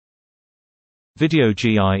Video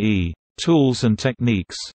GIE, Tools and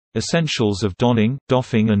Techniques, Essentials of Donning,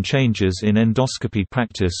 Doffing and Changes in Endoscopy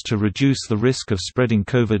Practice to Reduce the Risk of Spreading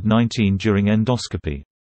COVID-19 During Endoscopy.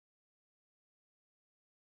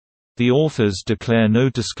 The authors declare no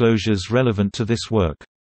disclosures relevant to this work.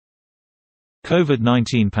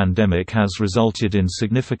 COVID-19 pandemic has resulted in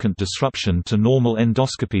significant disruption to normal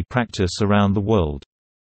endoscopy practice around the world.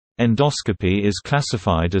 Endoscopy is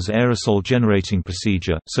classified as aerosol-generating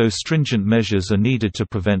procedure, so stringent measures are needed to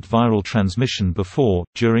prevent viral transmission before,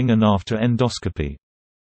 during and after endoscopy.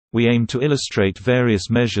 We aim to illustrate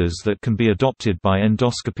various measures that can be adopted by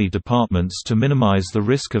endoscopy departments to minimize the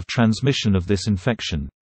risk of transmission of this infection.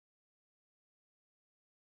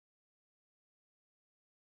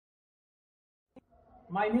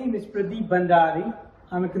 My name is Pradeep Bhandari.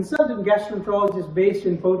 I'm a consultant gastroenterologist based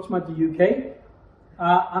in Portsmouth, UK.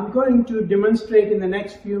 I'm going to demonstrate in the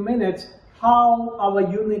next few minutes how our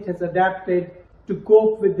unit has adapted to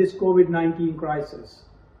cope with this COVID-19 crisis.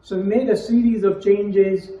 So we made a series of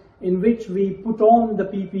changes in which we put on the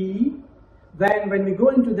PPE. Then when we go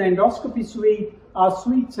into the endoscopy suite, our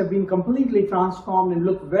suites have been completely transformed and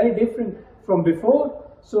look very different from before.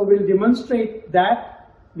 So we'll demonstrate that.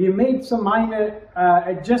 We made some minor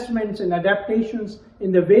adjustments and adaptations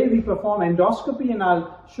in the way we perform endoscopy, and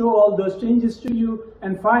I'll show all those changes to you.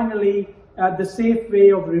 And finally, the safe way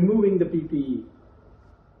of removing the PPE.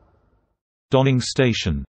 Donning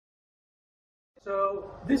station.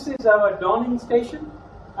 So this is our donning station,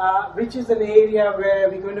 which is an area where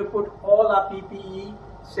we're going to put all our PPE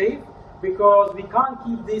safe, because we can't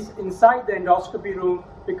keep this inside the endoscopy room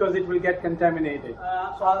because it will get contaminated.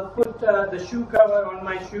 So I'll put the shoe cover on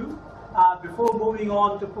my shoe before moving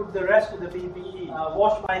on to put the rest of the PPE.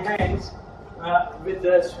 Wash my hands with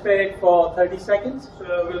the spade for 30 seconds.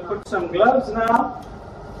 So we'll put some gloves now,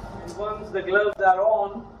 and once the gloves are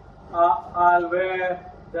on, I'll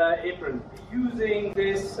wear the apron. Using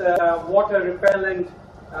this water repellent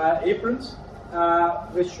aprons,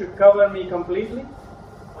 which should cover me completely.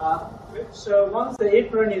 So once the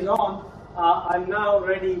apron is on, I'm now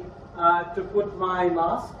ready to put my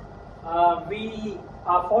mask. We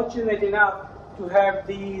are fortunate enough to have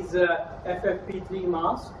these FFP3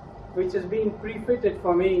 masks, which has been pre-fitted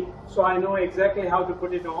for me, so I know exactly how to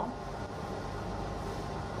put it on.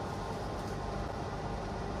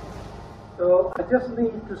 So I just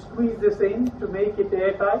need to squeeze this in to make it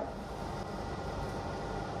airtight.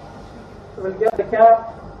 So we'll get the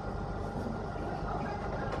cap,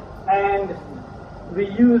 and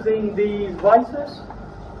we're using these visors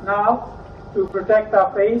now to protect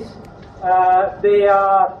our face.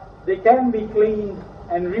 They can be cleaned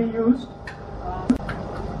and reused.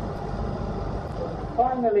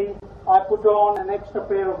 Finally, I put on an extra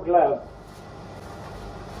pair of gloves.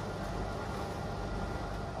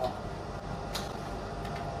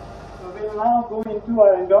 So we'll now go into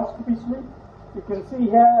our endoscopy suite. You can see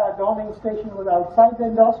here our donning station was outside the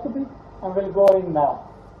endoscopy, and we'll go in now.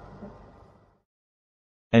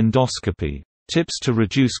 Endoscopy. Tips to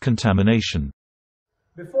reduce contamination.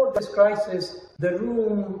 Before this crisis, the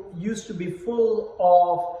room used to be full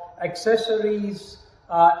of accessories,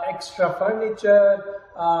 extra furniture,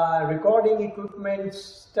 recording equipment,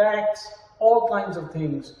 stacks, all kinds of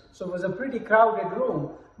things. So it was a pretty crowded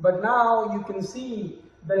room. But now you can see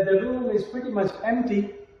that the room is pretty much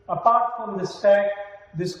empty, apart from the stack,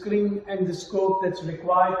 the screen and the scope that's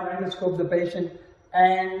required to endoscope the patient,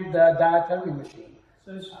 and the diathermy machine.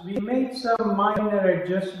 So we made some minor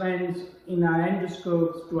adjustments in our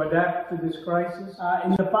endoscopes to adapt to this crisis.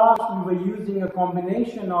 In the past, we were using a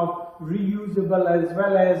combination of reusable as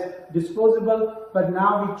well as disposable, but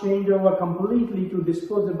now we change over completely to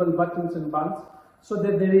disposable buttons and bunds, so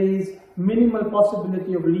that there is minimal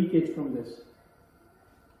possibility of leakage from this.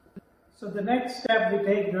 So the next step we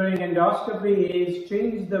take during endoscopy is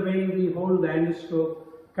change the way we hold the endoscope.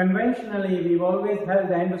 Conventionally, we've always held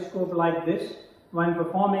the endoscope like this when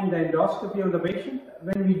performing the endoscopy on the patient.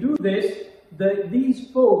 When we do this, these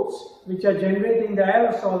spokes, which are generating the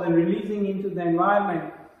aerosol and releasing into the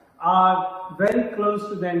environment, are very close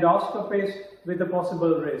to the endoscopist with a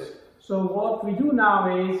possible risk. So what we do now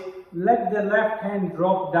is let the left hand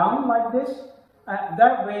drop down like this.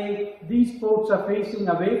 That way, these spokes are facing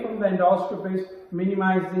away from the endoscopist,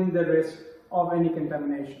 minimizing the risk of any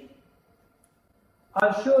contamination.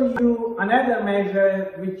 I'll show you another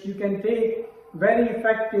measure which you can take very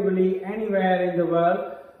effectively anywhere in the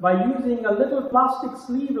world by using a little plastic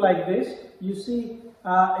sleeve like this. You see,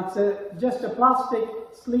 it's just a plastic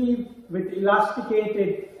sleeve with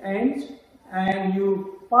elasticated ends, and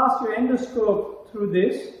you pass your endoscope through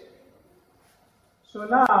this. So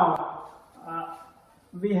now,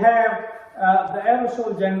 we have the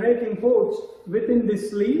aerosol generating ports within this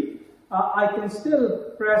sleeve. I can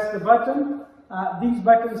still press the button. These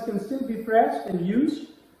buttons can still be pressed and used.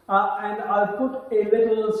 And I'll put a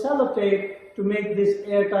little sellotape to make this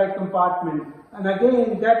airtight compartment. And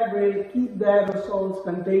again, that will keep the aerosols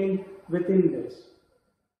contained within this.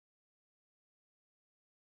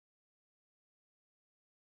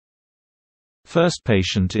 First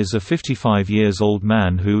patient is a 55-years-old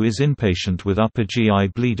man who is inpatient with upper GI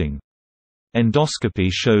bleeding. Endoscopy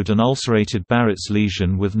showed an ulcerated Barrett's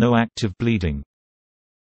lesion with no active bleeding.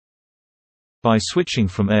 By switching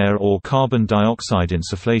from air or carbon dioxide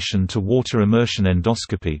insufflation to water immersion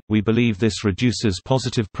endoscopy, we believe this reduces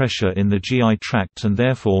positive pressure in the GI tract and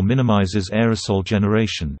therefore minimizes aerosol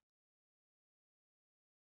generation.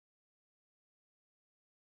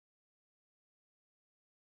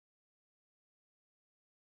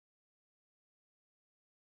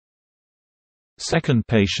 Second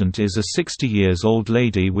patient is a 60-years-old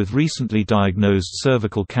lady with recently diagnosed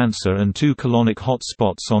cervical cancer and 2 colonic hot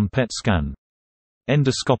spots on PET scan.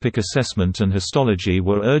 Endoscopic assessment and histology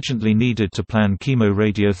were urgently needed to plan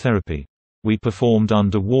chemoradiotherapy. We performed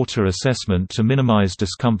underwater assessment to minimize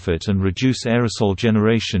discomfort and reduce aerosol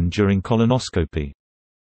generation during colonoscopy.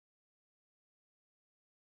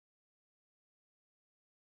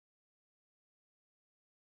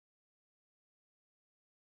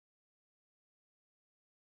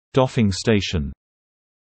 Doffing station.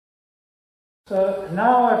 So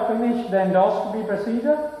now I've finished the endoscopy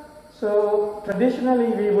procedure. So traditionally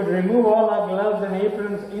we would remove all our gloves and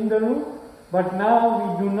aprons in the room, but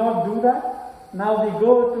now we do not do that. Now we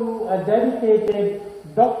go to a dedicated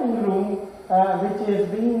doffing room which is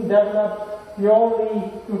being developed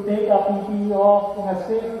purely to take our PPE off in a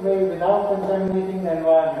safe way without contaminating the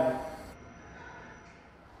environment.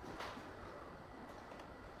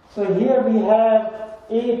 So here we have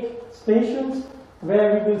 8 stations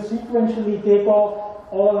where we will sequentially take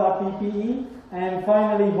off all our PPE and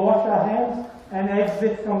finally wash our hands and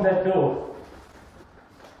exit from that door.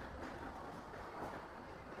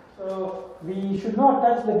 So we should not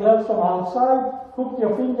touch the gloves from outside. Put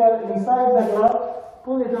your finger inside the glove,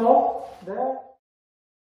 pull it off there.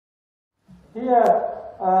 Here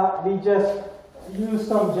we just use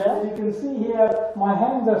some gel. You can see here my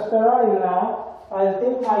hands are sterile now. I'll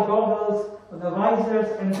take my goggles, the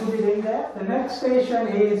visors, and put it in there. The next station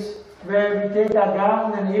is where we take our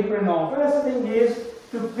gown and apron off. First thing is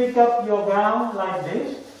to pick up your gown like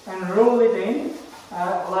this and roll it in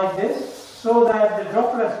like this so that the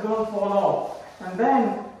droplets don't fall off. And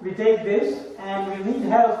then we take this and we need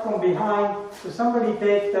help from behind. So somebody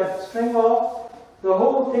take that string off. The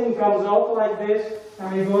whole thing comes out like this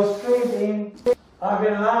and we go straight in. I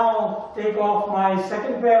will now take off my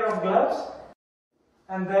second pair of gloves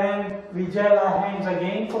and then we gel our hands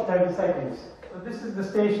again for 30 seconds. So this is the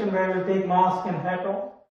station where we take mask and hat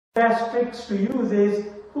off. Best tricks to use is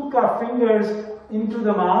hook our fingers into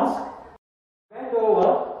the mask, bend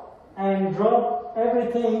over and drop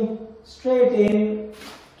everything straight in,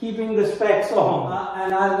 keeping the specs on.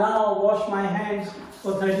 And I'll now wash my hands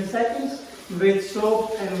for 30 seconds with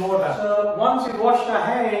soap and water. So once you wash our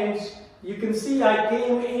hands, you can see I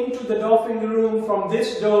came into the doffing room from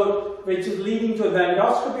this door which is leading to the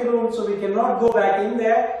endoscopy room, so we cannot go back in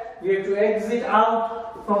there. We have to exit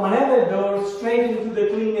out from another door straight into the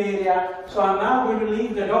clean area. So I'm now going to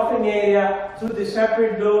leave the doffing area through the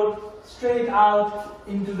separate door straight out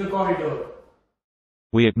into the corridor.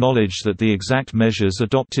 We acknowledge that the exact measures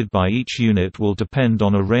adopted by each unit will depend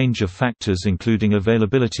on a range of factors including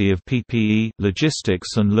availability of PPE,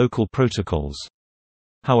 logistics and local protocols.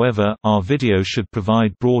 However, our video should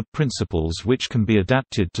provide broad principles which can be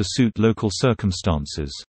adapted to suit local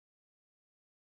circumstances.